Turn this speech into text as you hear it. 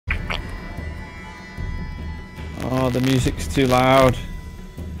Oh, the music's too loud.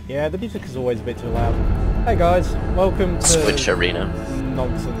 Yeah, the music is always a bit too loud. Hey guys, welcome to Switch Arena.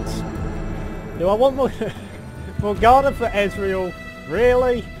 Nonsense. Do I want more Morgana for Ezreal?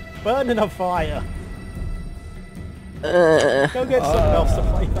 Really? Burning a fire. Go get someone else to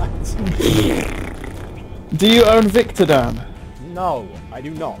play that. Do you own Victor, Dan? No, I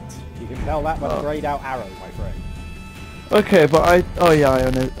do not. You can tell that by the grayed out arrow, my friend. Okay, but I... Oh yeah, I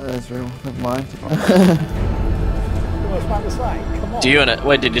own Ezreal. Never mind. What I was about to say, come on. Do you own it?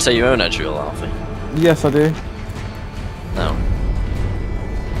 Wait, did you say you own Ezreal, Alfie? Yes, I do. No.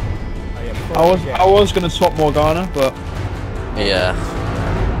 I was gonna swap Morgana, but... Yeah.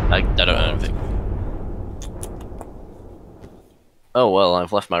 I don't own anything. Oh well,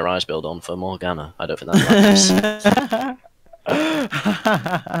 I've left my Rise build on for Morgana. I don't think that matters.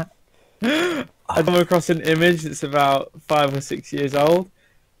 I come across an image that's about 5 or 6 years old,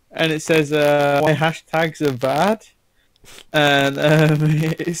 and it says why hashtags are bad, and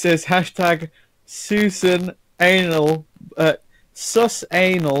it says hashtag Susan anal sus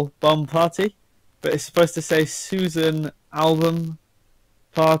anal bum party, but it's supposed to say Susan album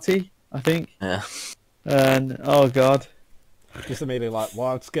party, I think. Yeah. And oh god. Just immediately like,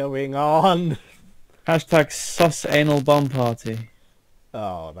 what's going on? Hashtag sus anal bum party.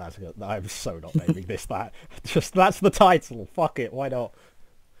 Oh, that's good. I'm so not naming this that. Just that's the title. Fuck it, why not?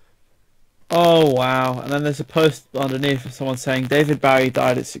 Oh wow. And then there's a post underneath of someone saying David Bowie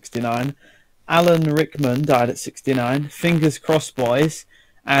died at 69. Alan Rickman died at 69. Fingers crossed, boys.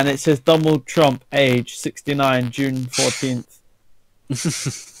 And it says Donald Trump, age 69, June 14th.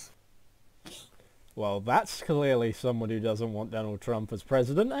 Well, that's clearly someone who doesn't want Donald Trump as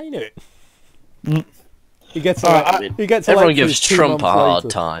president, ain't it? Mm. He gets everyone gives Trump a hard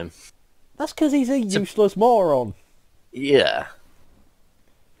time. That's because he's a useless moron. Yeah.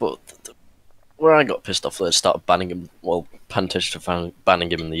 But where I got pissed off, they started banning him. Well, Pantish to banning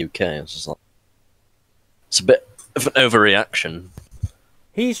him in the UK. It's just like, it's a bit of an overreaction.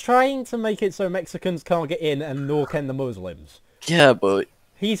 He's trying to make it so Mexicans can't get in, and nor can the Muslims. Yeah, but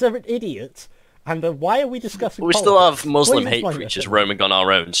he's an idiot. And why are we discussing? We politics? still have Muslim Please hate preachers roaming on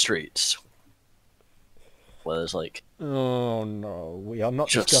our own streets. Well, there's like, oh no, we are not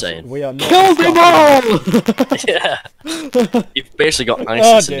just discussing. saying. We are not. Kill them all! Yeah. You've basically got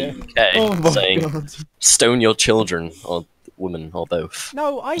ISIS in the UK saying, God. stone your children, or women, or both.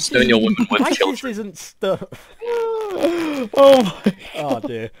 No, ISIS, Stone your women with ISIS children. isn't Oh my Oh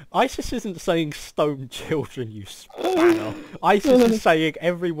dear. ISIS isn't saying stone children, you spanner. ISIS is saying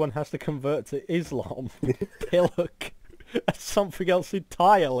everyone has to convert to Islam. Pillock. That's something else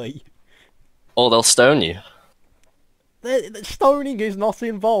entirely. Or they'll stone you. The stoning is not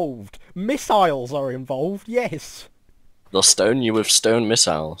involved. Missiles are involved, yes. They'll stone you with stone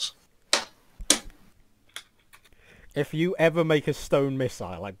missiles. If you ever make a stone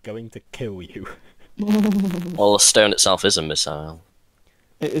missile, I'm going to kill you. Well, the stone itself is a missile.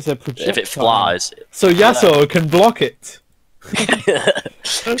 It is a projectile. If it flies... So Yasuo can block it.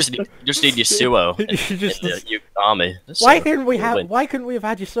 just need your suo in your army. Why couldn't we have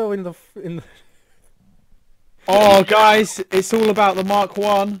had Yasuo in the Oh guys, it's all about the Mark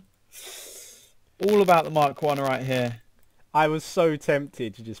 1. All about the Mark 1 right here. I was so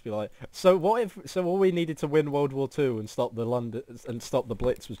tempted to just be like, so all we needed to win World War II and stop the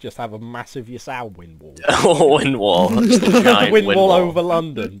Blitz was just have a massive Yasuo wind wall. Wind wall. Just a giant wind wall over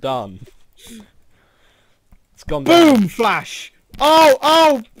London, done. It's gone Boom! down. Flash!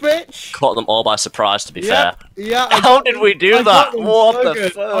 Oh, bitch! Caught them all by surprise, to be fair. Yeah. How did we do that? What so the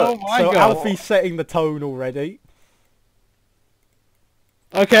good. fuck? Oh my so god. Alfie's setting the tone already.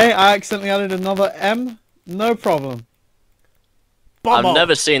 Okay, I accidentally added another M. No problem. I've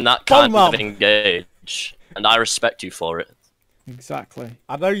never seen that kind of engage, and I respect you for it. Exactly.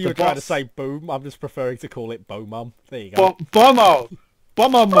 I know you were trying to say boom, I'm just preferring to call it Bomum. There you go. Bomo!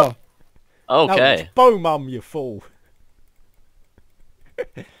 Bomo! Okay. No, it's Bomum, you fool.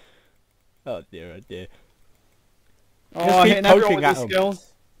 Oh dear, oh dear. Oh, hitting everyone with his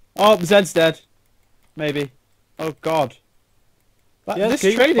skills. Oh, Zed's dead. Maybe. Oh god. This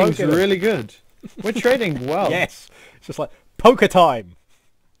trading's really good. We're trading well. Yes. It's just like, poker time.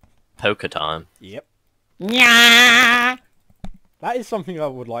 Poker time. Yep. Yeah. That is something I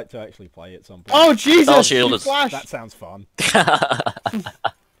would like to actually play at some point. Oh Jesus! That sounds fun.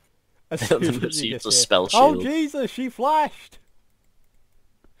 Use the spell oh shield. Jesus, she flashed.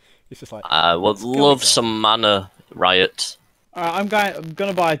 It's just like, I would love some mana, Riot. I'm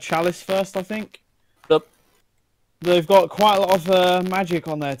gonna buy a chalice first, I think. Yep. They've got quite a lot of magic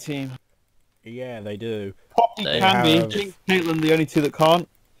on their team. Yeah, they do. Poppy can be. Caitlyn the only two that can't.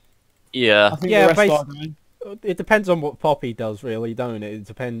 Yeah. I think the rest are going. It depends on what Poppy does, really, don't it? It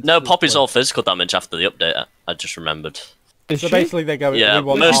depends. No, Poppy's all physical damage after the update. I just remembered. Is So she? basically, they go. Yeah, we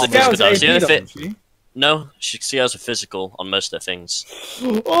want most of the armor. physical damage. Scales You know, AP, if it, doesn't she? no, she has a physical on most of the things.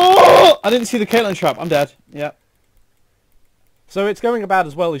 Oh! I didn't see the Caitlyn trap. I'm dead. Yeah. So it's going about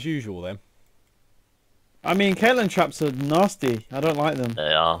as well as usual then. I mean, Caitlyn traps are nasty. I don't like them.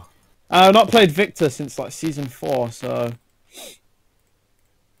 They are. I've not played Victor since like season 4, so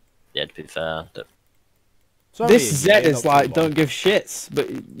Yeah, to be fair. So this is, Zed yeah, is not like too don't long. give shits. But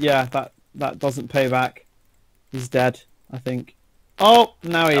yeah, that doesn't pay back. He's dead, I think. Oh,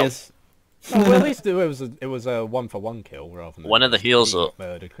 now he Oh. is. Oh, well, at least it was a 1-for-1 kill rather than. When are the heals up?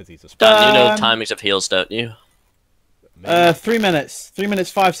 Murdered because he's a Dan, you know Um, timings of heals, don't you? 3 minutes. 3 minutes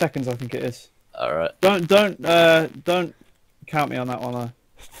 5 seconds, I think it is. Alright, Don't count me on that one. Though.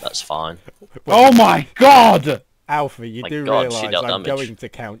 that's fine. Oh my god! Alpha, you My do God, she realise dealt I'm damage. going to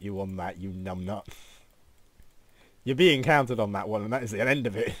count you on that, you numbnut. You're being counted on that one, and that is the end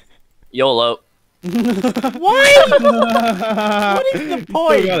of it. YOLO. Why? What is the Still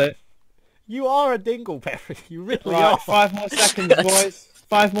point? got it. You are a dingleberry. You really Right, are. 5 more seconds, boys.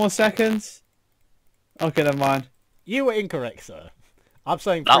 5 more seconds. Okay, never mind. You were incorrect, sir. I'm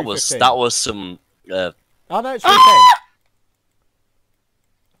saying That was 3:15. some. Oh no, it's 3:10.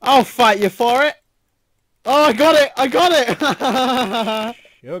 I'll fight you for it. Oh, I got it! I got it!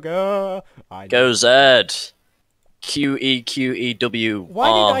 Sugar. Go Zed. QEQEW.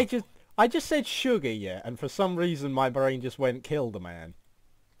 Why did I just said sugar, yeah, and for some reason my brain just went kill the man.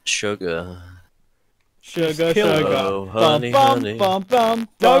 Sugar. Sugar, Kill sugar. Oh, Bum, honey, bum, honey. bum, bum,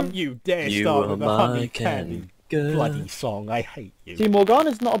 Don't bum. you dare You start are with the my honey candy candy girl. bloody song. I hate you. See,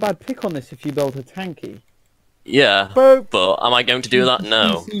 Morgana's not a bad pick on this if you build a tanky. Yeah, Boop. but am I going to do that?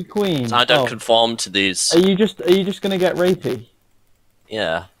 No. CC Queen. I don't Oh. conform to these. Are you just gonna get rapey?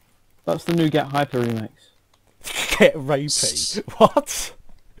 Yeah. That's the new Get Hyper remix. Get rapey. What?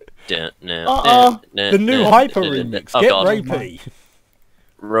 Uh-oh. The new hyper remix. Oh Get god. rapey.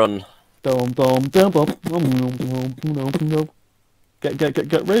 Run. Dum dum dum dum dum dum dum dum. Get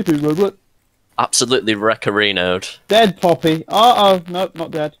rapey, Robot. Absolutely wreckerinoed. Dead, Poppy. Uh-oh. Nope, not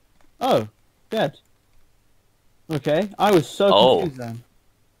dead. Oh, dead. Okay, I was so Oh. confused then.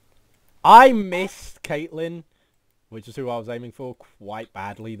 I missed Caitlyn, which is who I was aiming for, quite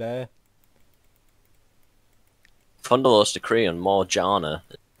badly there. Thunderlord's Decree and more Jana.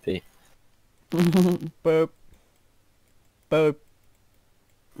 Boop. Boop.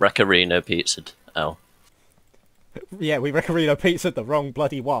 Wreckerino pizza. Oh. Yeah, we Recorino pizza the wrong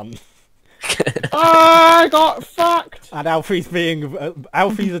bloody one. I got fucked. And Alfie's being...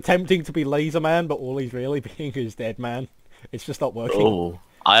 Alfie's attempting to be Laser Man, but all he's really being is Dead Man. It's just not working. Oh.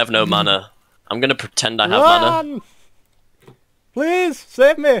 I have no mana. I'm gonna pretend I have mana. Run! Please,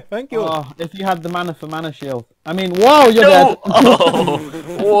 save me! Thank you! Oh, if you had the mana for Mana Shield. I mean, whoa, you're No! dead. Oh!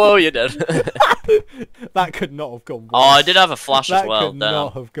 Whoa, you're dead. That could not have gone worse. Oh, I did have a flash That as well. could Damn.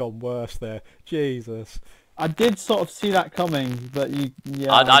 not have gone worse there. Jesus. I did sort of see that coming, but you,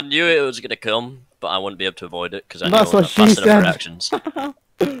 yeah. I knew it was gonna come, but I wouldn't be able to avoid it because I knew That's I what had she fast enough said. reactions.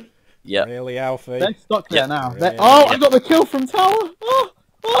 Yep. Really, Alfie? They're stuck there Yeah. now. Really? Oh, I Yeah. got the kill from tower. Oh,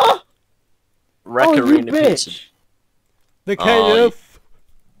 oh, oh, you Wreckerino pizza. bitch. The Oh, KF!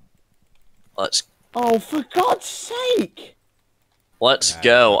 Let's Oh, for God's sake.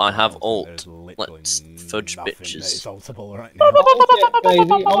 go. I have There's ult. literally Let's fudge nothing bitches. that is ultable right now. Ult it,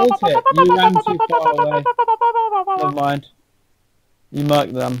 baby, ult it. You ran too far away. Never mind. You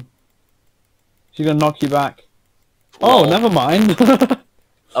murked them. She's gonna knock you back. Oh, Lol. never mind.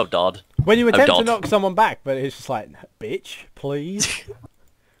 Oh, Dodd. When you attempt to God. knock someone back, but it's just like, bitch, please.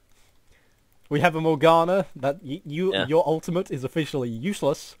 We have a Morgana that Yeah. your ultimate is officially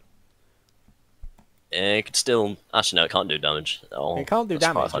useless. It could still. Actually, no, it can't do damage. Oh, It can't do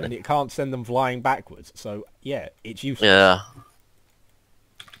that's quite damage, funny. and it can't send them flying backwards. So yeah, it's useless. Yeah.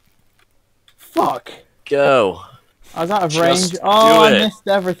 Fuck. Go. I was out of Just range. do Oh, I it. missed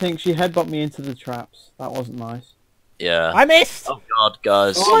everything. She headbutt me into the traps. That wasn't nice. Yeah. I missed. Oh god,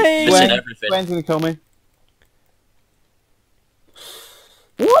 guys. Please. Missing Gwen, everything. Gwen's gonna kill me.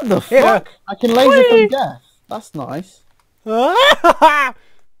 What the Yeah. fuck? I can laser from death. That's nice.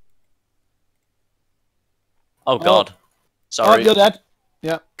 Oh god. Oh, Sorry. you're dead.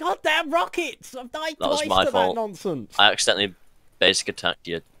 Yeah. Goddamn rockets! I've died That was twice my to fault. that nonsense. I accidentally basic attacked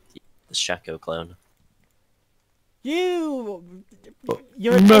you. The Shaco clone. You're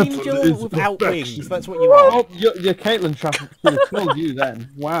an Metal angel is without perfection. wings. That's what you are. Oh, your Caitlyn trap should have killed you then.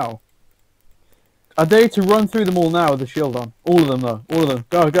 Wow. I dare you to run through them all now with the shield on. All of them though. All of them.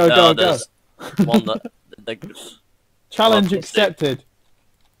 Go, go, No, go, go. there's one that. Challenge Well, accepted.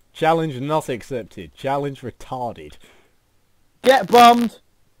 Challenge not accepted. Challenge retarded. Get bombed.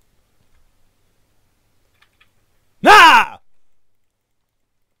 Nah!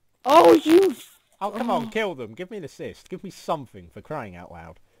 Oh, you. Oh, come on, kill them. Give me an assist. Give me something for crying out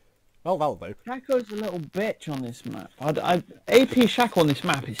loud. Well, that'll do. Shaco's a little bitch on this map. AP Shaco on this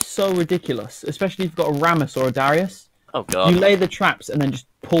map is so ridiculous, especially if you've got a Ramus or a Darius. Oh god. You lay the traps and then just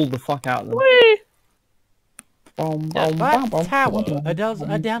pull the fuck out of them. That tower does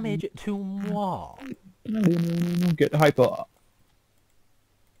a damage to moi. Get hyper.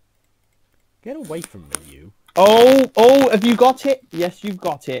 Get away from me, you. Oh, have you got it? Yes, you've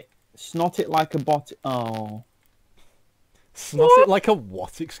got it. Snot it like a bot. Oh. Snot it like a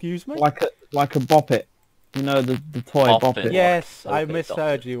what, excuse me? Like a bop it. You know, the toy bop it. Yes, Okay, I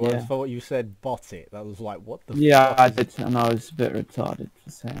misheard you once. Yeah. Thought you said bot it. That was like, what the Yeah, fuck I is did, and I was a bit retarded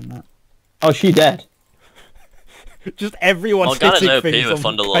for saying that. Oh, she dead. Just everyone Organa's hitting OP things with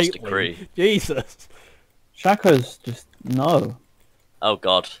on Thunderlord's Caitlyn. Decree. Jesus. Shaco's just no. Oh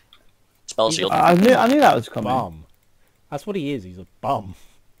god. Spell shield. I knew that was coming. Bum. That's what he is. He's a bum.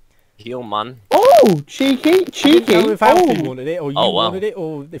 Heal, man. Oh, cheeky. I didn't know if Alfie Oh, wanted it, or you Oh, wow. wanted it,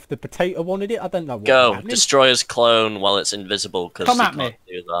 or if the potato wanted it. I don't know what was Go. happening. Destroy his clone while it's invisible, because Come you at me. can't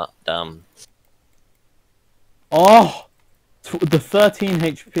do that. Damn. oh, the 13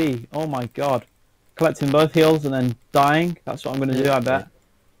 HP. Oh my god. Collecting both heals and then dying. That's what I'm gonna do. I bet.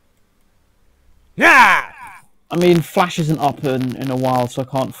 Nah! I mean, flash isn't up in a while, so I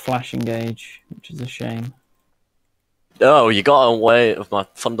can't flash engage, which is a shame. No, you got away with my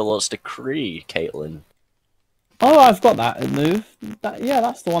Thunderlord's Decree, Caitlyn. Oh, I've got that move. Yeah,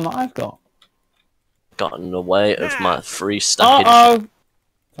 that's the one that I've got. Gotten away of my free stackage. Uh-oh.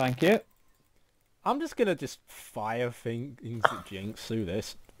 Thank you. I'm just gonna fire things at Jinx through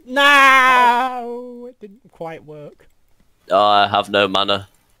this. No! It didn't quite work. Oh, I have no mana.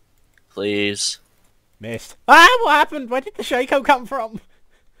 Please. Missed. Ah, what happened? Where did the Shaco come from?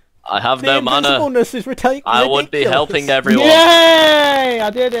 I have The no mana. invincibleness is ridiculous. I would be helping everyone. Yay! I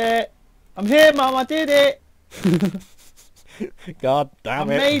did it. I'm here, Mum. I did it. God I damn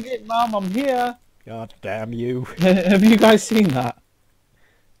it. made it, Mum. I'm here. God damn you. Have you guys seen that?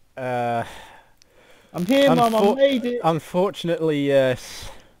 I'm here, Mum. I made it. Unfortunately, yes.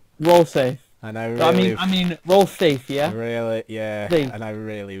 Roll safe. And I really... I mean, roll safe. Yeah. Really, yeah. Safe. And I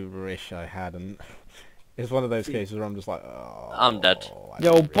really wish I hadn't. It's one of those cases where I'm just like, oh... I'm dead. I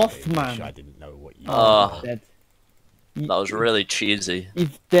Yo, really buff wish man. I didn't know what you Oh. Dead. That was really cheesy.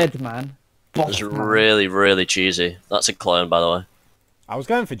 He's dead, man. That was really, really cheesy. That's a clone, by the way. I was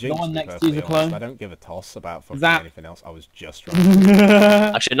going for Jinx, one to be next to you's a perfectly honest. clone. I don't give a toss about fucking That- anything else. I was just trying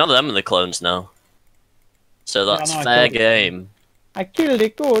to... Actually, none of them are the clones now. So that's no, I fair killed it. game. I killed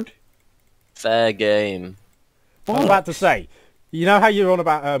it good. Fair game. I was about to say, you know how you're on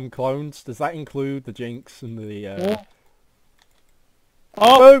about clones? Does that include the Jinx and the... Yeah.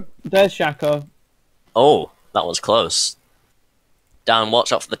 Oh, there's Shaco. Oh, that was close. Dan,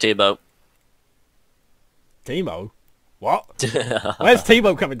 watch out for the T-boat. Teemo? What? Where's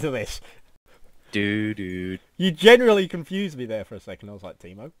Teemo coming to this? Dude. You generally confused me there for a second. I was like,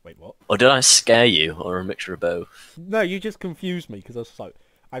 Teemo? Wait, what? Or did I scare you, or a mixture of both? No, you just confused me because I was like...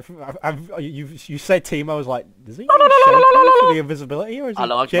 you said Teemo, I was like, does he mean Shaco for the invisibility, or is he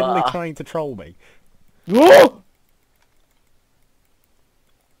Hello, generally Akbar. trying to troll me? Whoa!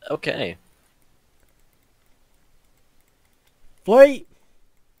 Okay. Flee!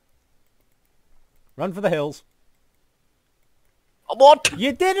 Run for the hills. What?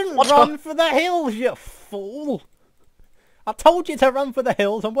 You didn't What run for the hills, you fool! I told you to run for the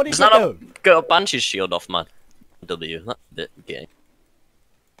hills, and what did Does you that do? get a Banshee's shield off my W? That's a bit gay.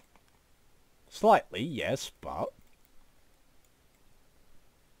 Slightly, yes, but...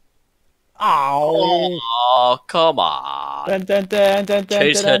 Ow! Oh, come on.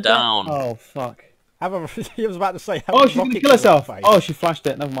 Chase her down. Oh, fuck. Have a, I was about to say, have Oh, a she's gonna rocket kill herself. face. Oh, she flashed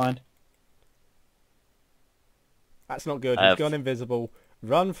it. Never mind. That's not good. I He's have- gone invisible.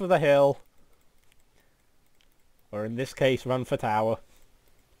 Run for the hill. Or in this case, run for tower.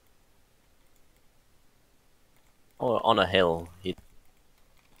 Oh, on a hill. You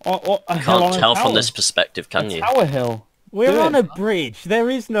A hill can't on a tell from tower. this perspective, can A you? tower hill. We're Do on it. a bridge. There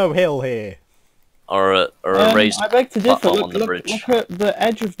is no hill here. Or a raised I beg to differ. platform Look, on the look, bridge. look at the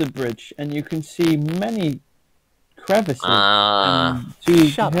edge of the bridge, and you can see many crevices Ah, and two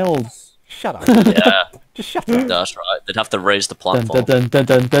Shut up. hills. Shut up. yeah, Just shut up. that's right. They'd have to raise the Dun, platform. dun, dun,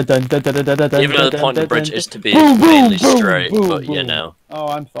 dun, dun, dun, dun, dun, dun, dun, dun, Even though the dun, point of the dun, bridge dun, is dun. to be Boom, boom, mainly boom, straight, boom, but you boom. know. Oh,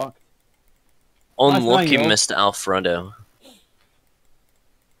 I'm fucked. Unlucky, Nice Mr. Alfredo.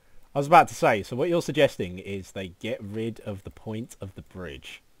 I was about to say, so what you're suggesting is they get rid of the point of the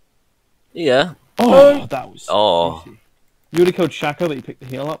bridge. Yeah. Oh, that was Oh. juicy. You would have killed Shaco, but you picked the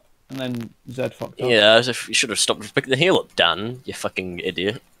heal up, and then Zed fucked up. Yeah, as if you should have stopped picking the heal up, Dan. You fucking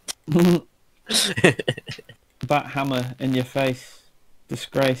idiot. Bat hammer in your face.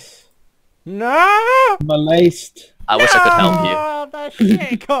 Disgrace. No! Malaced. I wish I could help you. Oh, the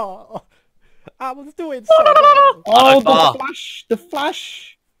shit, God. I was doing so well. Oh, far. the flash! The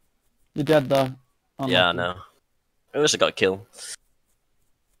flash! You're dead, though. Yeah, I Unlucky. know. I wish I got a kill.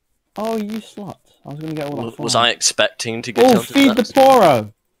 Oh, you slut. I was going to get all that Was fire. I expecting to get Oh, tilted feed the next?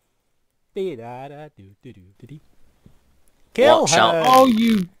 poro! Kill Watch her. out. Oh,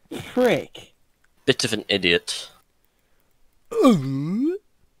 you prick. Bit of an idiot. Ooh.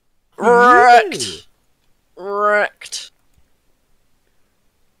 Wrecked! Wrecked!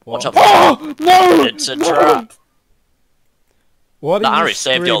 Watch out. Oh, no! It's a no! trap. What Nah, are you Harry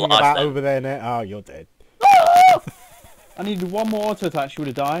saved your screaming life about then. over there now? Oh, you're dead. I needed one more auto attack, she would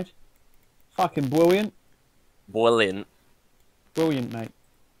have died. Fucking brilliant. Brilliant. Brilliant, mate.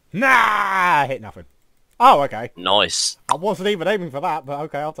 Nah, hit nothing. Oh, okay. Nice. I wasn't even aiming for that, but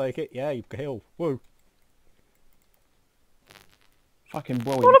okay, I'll take it. Yeah, you kill. Woo. Fucking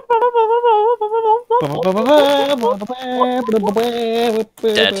brilliant.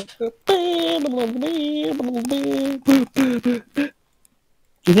 Dead. Do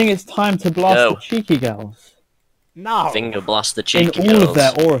you think it's time to blast Go. the cheeky girls? No. Finger blast the In cheeky all girls. of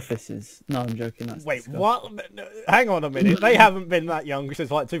their orifices. No, I'm joking. That's Wait, disgusting. what? No, hang on a minute. They haven't been that young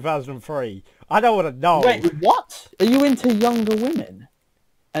since like 2003. I don't want to know. Wait, what? Are you into younger women?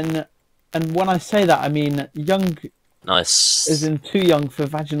 And when I say that, I mean young Nice. as in too young for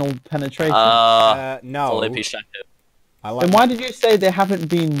vaginal penetration. No. Felipe Shaco. I like And why did you say they haven't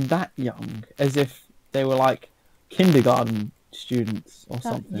been that young? As if they were like kindergarten students or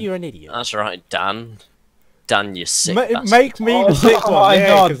something. You're an idiot. That's right, Dan. Dan, you sick bastard. Make me the sick Oh one, my yeah,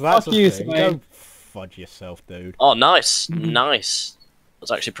 God, because that's fuck a you, thing. Swain. Go fudge yourself, dude. Oh, nice. Nice. That's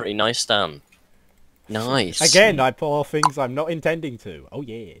actually pretty nice, Dan. Nice. Again, I pull off things I'm not intending to. Oh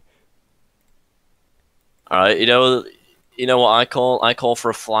yeah. Alright, you know what I call? I call for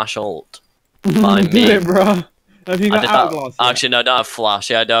a flash ult. By Do me. it, bro. Have you I got did hourglass? that. yet? Actually, no, I don't have flash.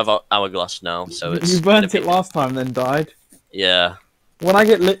 Yeah, I do have hourglass now, so it's... You gonna burnt be- it last time, then died. Yeah. When I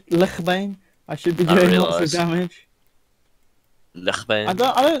get Lichbane, I should be I doing lots of realise. damage. Lichbane.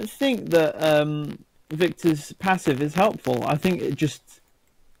 I don't think that Victor's passive is helpful. I think it just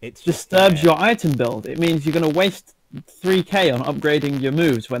It's disturbs your item build. It means you're going to waste 3k on upgrading your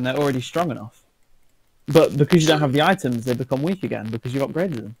moves when they're already strong enough. But because you don't have the items, they become weak again because you've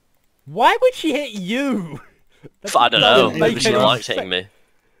upgraded them. Why would she hit you? That I don't know. doesn't make Maybe she any likes sense. hitting me.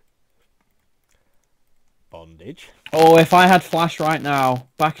 Bondage. Oh, if I had flash right now,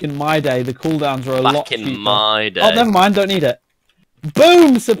 back in my day, the cooldowns were a lot Back in cheaper. my day. Oh, never mind, don't need it.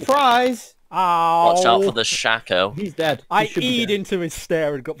 Boom! Surprise! Oh. Watch out for the Shaco. He's dead. I He should be eat dead. into his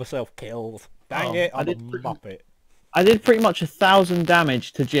stare and got myself killed. Dang Oh, it, I I'm a did- muppet. I did pretty much 1,000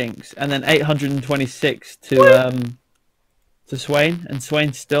 damage to Jinx, and then 826 to Swain, and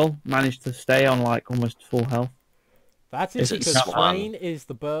Swain still managed to stay on like almost full health. That's Is it it because Swan? Swain is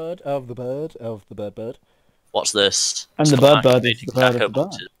the bird of the bird of the bird. What's this? And the Stop bird is activating the bird Shaco of the bird.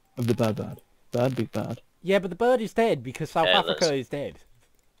 boxes. Of the bird. Bird, big bird. Yeah, but the bird is dead because South Yeah, Africa that's- is dead.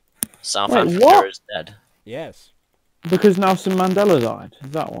 South Wait, Africa what? is dead. Yes, Because Nelson Mandela died.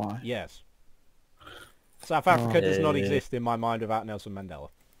 Is that why? yes. South Africa does not yeah. exist in my mind without Nelson Mandela.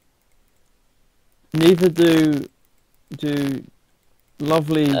 Neither do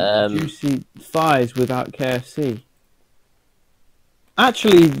lovely juicy thighs without KFC.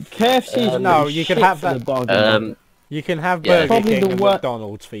 Actually, KFC is No, really you can shit have for that- the bargain. Um, You can have Yeah. Burger Probably King the and wor-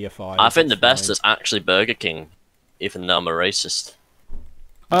 McDonald's for your five. I think the it's best fine. is actually Burger King, even though I'm a racist.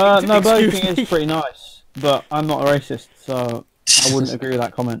 No, Burger Excuse King me? is pretty nice, but I'm not a racist, so I wouldn't agree with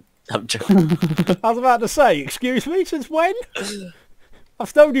that comment. I'm joking. I was about to say, excuse me, since when?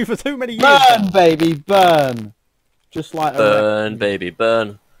 I've known you for too many years. Burn, baby, burn. Just like Burn, baby,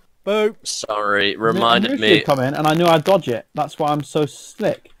 burn. Boo. Sorry, I knew reminded she'd me. come in, and I knew I'd dodge it. That's why I'm so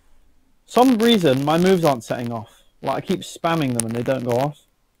slick. Some reason my moves aren't setting off. Like I keep spamming them and they don't go off.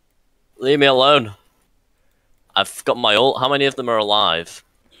 Leave me alone. I've got my ult. How many of them are alive?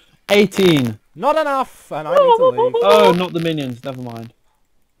 18. Not enough, and I need to leave. Oh, not the minions. Never mind.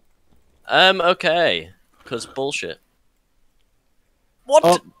 Okay. Because bullshit. What?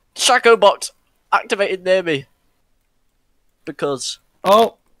 Oh. Shaco bot activated near me. Because.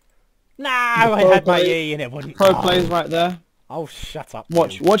 Oh, No, I had my E and it wouldn't. pro Oh. plays right there. Oh, shut up.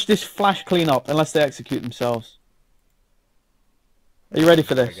 Watch, you. watch this flash clean up. Unless they execute themselves. Are you ready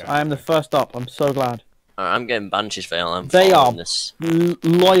for this? Okay. I am the first up. I'm so glad. I'm getting Banshee's Veil. I'm They following are this.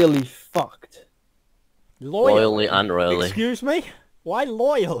 loyally fucked. Loyally and royally. Excuse me? Why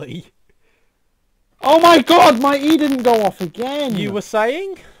loyally? Oh my god, my E didn't go off again! You were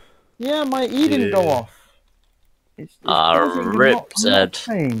saying? Yeah, my E didn't go off. It's causing a rip, lot of Zed.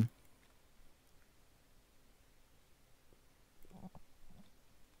 pain.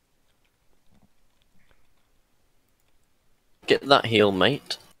 Get that heal,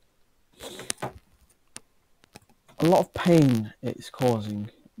 mate. A lot of pain it's causing.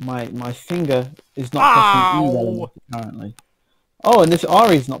 My finger is not pressing E well Ow! enough, apparently. Oh, and this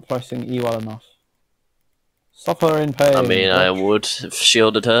Ari's not pressing E well enough. Suffer in pain. I mean, I would have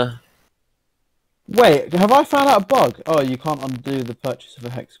shielded her. Wait, have I found out a bug? Oh, you can't undo the purchase of a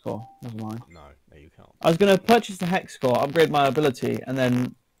hex core. Never mind. No, you can't. I was going to purchase the hex core, upgrade my ability, and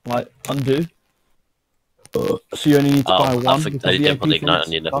then, like, undo. So you only need to buy one. I think they didn't put the ignite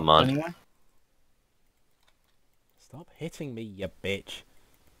on you, never mind. Anyway. Stop hitting me, you bitch.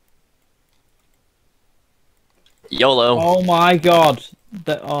 YOLO. Oh my god.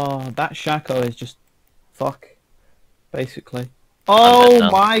 That Shaco is just... fuck. Basically. Oh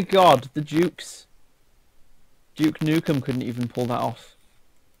my god, the Dukes. Duke Nukem couldn't even pull that off.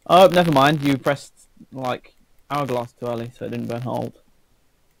 Oh, never mind. You pressed, like, Hourglass too early, so it didn't burn hold.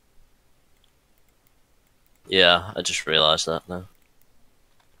 Yeah, I just realised that now.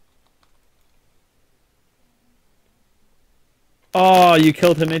 Oh, you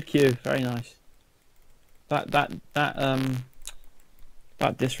killed her mid-queue. Very nice. That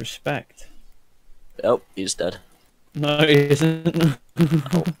disrespect. Oh, he's dead. No, he isn't.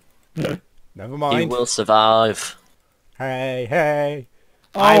 Never He mind. will survive. Hey, hey.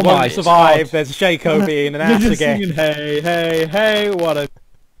 Oh I my won't survive. God. There's Shaco being an You're ass just again. singing, hey, hey, hey, what a...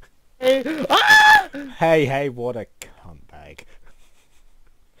 Hey, ah! Hey, hey, what a cunt bag.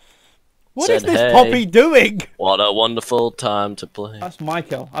 What Said is this hey. Poppy doing? What a wonderful time to play. That's my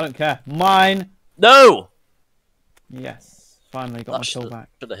kill. I don't care. Mine. No! Yes. Finally got my kill back.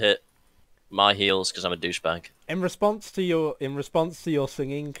 Should have hit my heels because I'm a douchebag. In response to your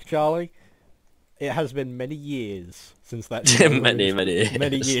singing, Charlie, it has been many years since that show many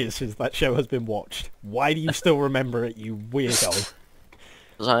years since that show has been watched. Why do you still remember it, you weirdo?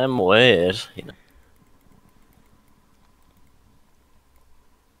 Because I am weird, you know.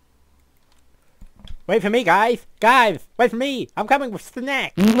 Wait for me, guys! Guys, wait for me! I'm coming with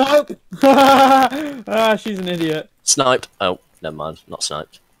snack! Nope. Ah, she's an idiot. Sniped. Oh, never mind. Not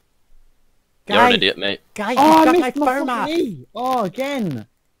sniped. Guys, You're an idiot, mate. Guys, Oh, you I got my missed my phone fucking up! E. Oh, again.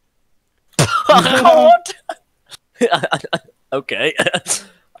 What? Okay.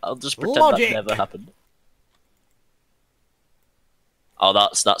 I'll just pretend Logic. that never happened. Oh,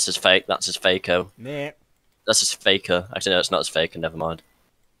 that's his fake. That's his faker. Nah. That's his faker. Actually, no, it's not his faker. Never mind.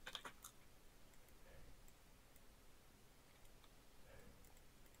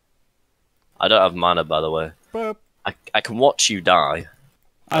 I don't have mana, by the way. Boop. I can watch you die.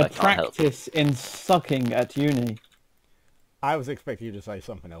 I can't help. practice in sucking at uni. I was expecting you to say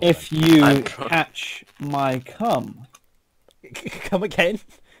something else. If you catch my cum. Come again?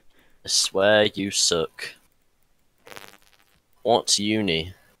 I swear you suck. What's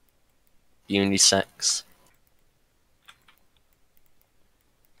uni? Unisex.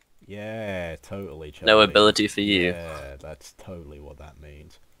 Yeah, totally, Charlie. No ability for you. Yeah, that's totally what that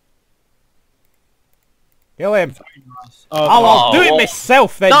means. Kill him! Oh, I'll do it what?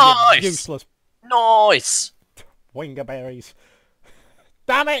 myself then, Nice! you useless Nice! wingerberries.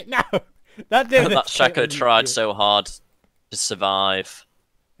 Damn it, no! That didn't That Shaco tried so hard to survive.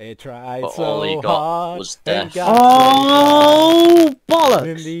 He tried But so all he got hard was and death. got Oh, in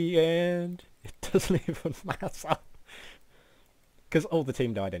bollocks! the end, it doesn't even matter. Because all the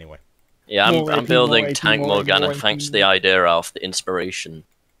team died anyway. Yeah, More I'm AP, building more AP, Tank more Morgana AP. thanks to the idea, Alf, the inspiration.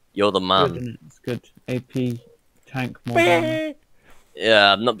 You're the Good, man. isn't it? It's good. AP, tank, Morgana.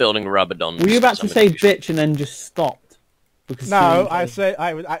 Yeah, I'm not building Rabadon. Were you about to say bitch and then just stopped? Because No, you- I said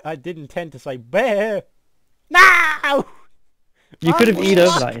I did intend to say bear. No! You could have eat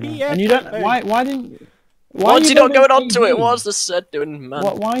over that, you know. lucky And you don't. everything. Why didn't? Why are is he not building going on to it? AD? What's the said doing, man?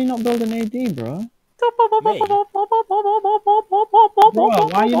 Why are you not building AD, bro? Me? Bro,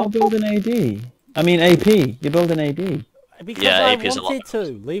 why are you not building AD? I mean AP. You're building AD. Because Yeah, I AP is a lot wanted to.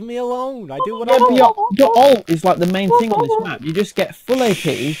 Leave me alone. I do what I Yeah, but want. your ult is like the main thing on this map. You just get full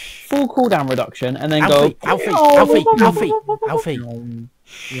AP, full cooldown reduction, and then Alfie, go. Alfie, Alfie, Alfie, Alfie.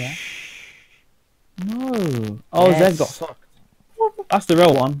 Yeah. No. Oh, Yes. Zed got sucked. That's the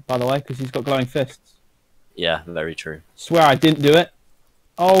real one, by the way, because he's got glowing fists. Yeah, very true. Swear I didn't do it.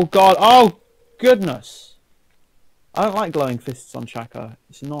 Oh god. Oh goodness. I don't like glowing fists on Shaco.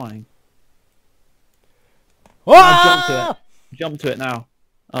 It's annoying. Now jump to Ah! it. Jump to it now.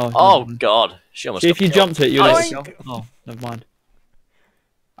 Oh, Oh never mind. god, she almost. See, if got you killed. jumped it, you would Nice. have killed. Oh, never mind.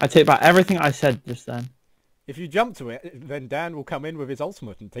 I take back everything I said just then. If you jump to it, then Dan will come in with his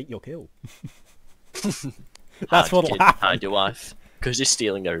ultimate and take your kill. That's what'll happen. Hide your wife, because he's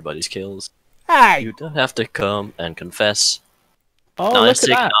stealing everybody's kills. Hey! You don't have to come and confess. Oh, Nice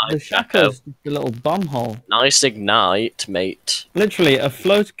look at that! ignite, The Jacko. shackle's the little bum hole. Nice ignite, mate. Literally a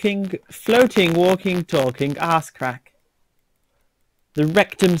floating, walking, talking ass crack. The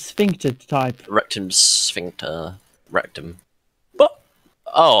rectum sphincter type. Rectum sphincter. Rectum. But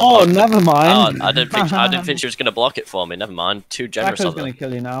Oh, never mind. I didn't think she was gonna block it for me. Never mind. Too generous Jacko's of her. gonna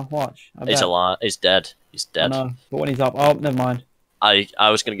kill you now. Watch. I He's bet. alive. He's dead. He's I dead. know. But when he's up, oh, never mind. I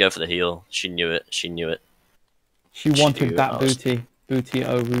was gonna go for the heal. She knew it. She knew it. She wanted Shoot, that I was- booty. Booty,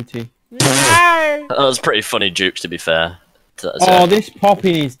 oh, rooty. Hey! That was pretty funny jukes, to be fair. That's Oh, it. this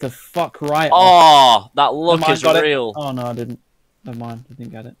poppy needs to fuck right off. Oh, that look Never mind, is got it. real. Oh, no, I didn't. Never mind. I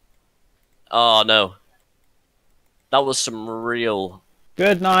didn't get it. Oh no. That was some real.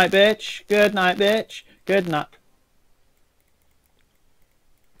 Good night, bitch. Good night, bitch. Good night.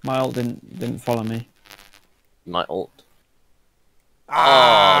 My ult didn't follow me. My ult.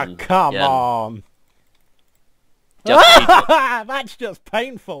 Ah, Oh, come yeah. on. Just- That's just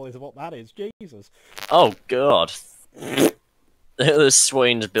painful, is what that is. Jesus. oh god. This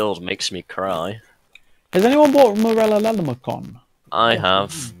Swain's build makes me cry. Has anyone bought Morella Lelamacon? I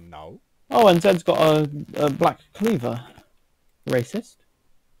have. No. Oh, and Zed's got a black cleaver. Racist.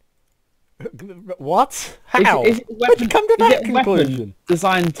 What? How? Is it a Where'd you come to is that it a weapon conclusion?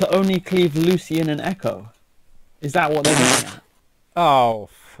 designed to only cleave Lucian and Echo? Is that what they're looking at? Oh.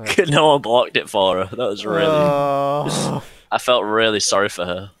 No one blocked it for her. That was really. I felt really sorry for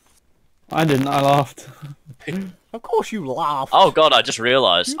her. I didn't. I laughed. Of course you laugh. Oh god, I just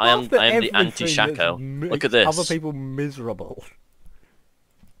realised You I am laughed at the everything anti-Shaco. that Look at makes this. Other people miserable.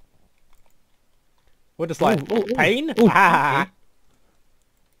 We're just like Ooh, ooh, ooh. pain. Ooh, Ah.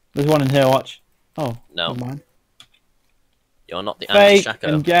 There's one in here. Watch. Oh, No. never mind. You're not the Fake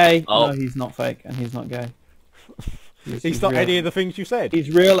anti-Shaco. and gay. Oh. No, he's not fake and he's not gay. He's not real. any of the things you said. He's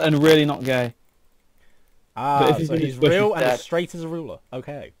real and really not gay. Ah, if he's so in he's his bush, real he's and as dead. straight as a ruler.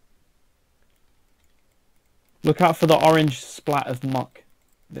 Okay. Look out for the orange splat of muck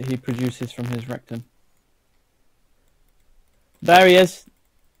that he produces from his rectum. There he is.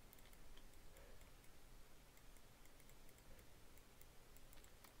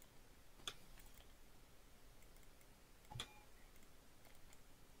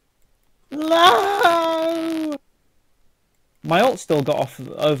 No! My ult still got off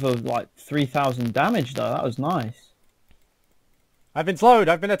over like 3,000 damage though. That was nice. I've been slowed.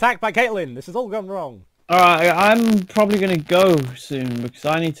 I've been attacked by Caitlyn. This has all gone wrong. Alright, I'm probably gonna go soon because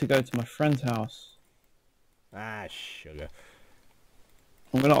I need to go to my friend's house. Ah, sugar.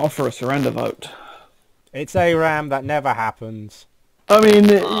 I'm gonna offer a surrender vote. It's ARAM. That never happens. I mean,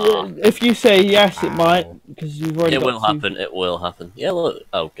 if you say yes, it might, because you've already It got will two- happen. It will happen. Yeah, look.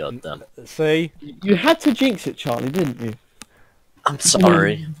 Oh god damn. See? You had to jinx it, Charlie, didn't you? I'm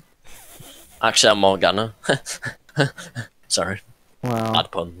sorry. Actually, I'm Morgana. Sorry. Wow. Bad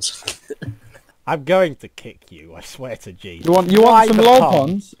puns. I'm going to kick you. I swear to Jesus. You Why want some the lol pun?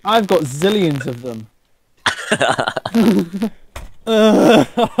 pons? I've got zillions of them.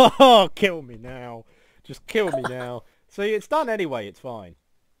 Oh, kill me now. Just kill me now. See, it's done anyway. It's fine.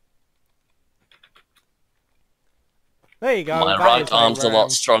 There you go. My that right is arm's a ARAM.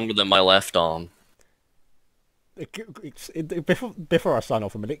 lot stronger than my left arm. Before I sign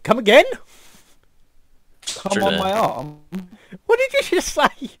off a minute, come again? Come True on that. my arm. What did you just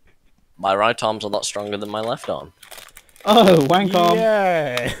say? My right arm's a lot stronger than my left arm. Oh, wank arm.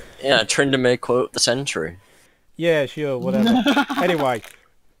 Yeah. Yeah, Tryndamere quote the century. Yeah, sure, whatever. Anyway,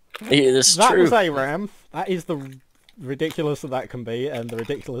 It's that true. was ARAM. That is the ridiculous that can be, and the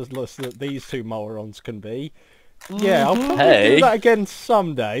ridiculousness that these two morons can be. Yeah, I'll probably Hey. do that again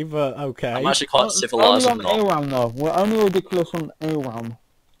someday, but okay. I'm actually quite civilized Only and on not. ARAM though. We're only ridiculous on ARAM.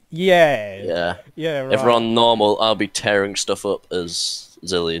 Yeah. Yeah. Yeah, right. If we're on normal, I'll be tearing stuff up as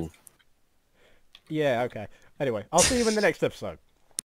Zillion. Yeah, okay. Anyway, I'll see you in the next episode.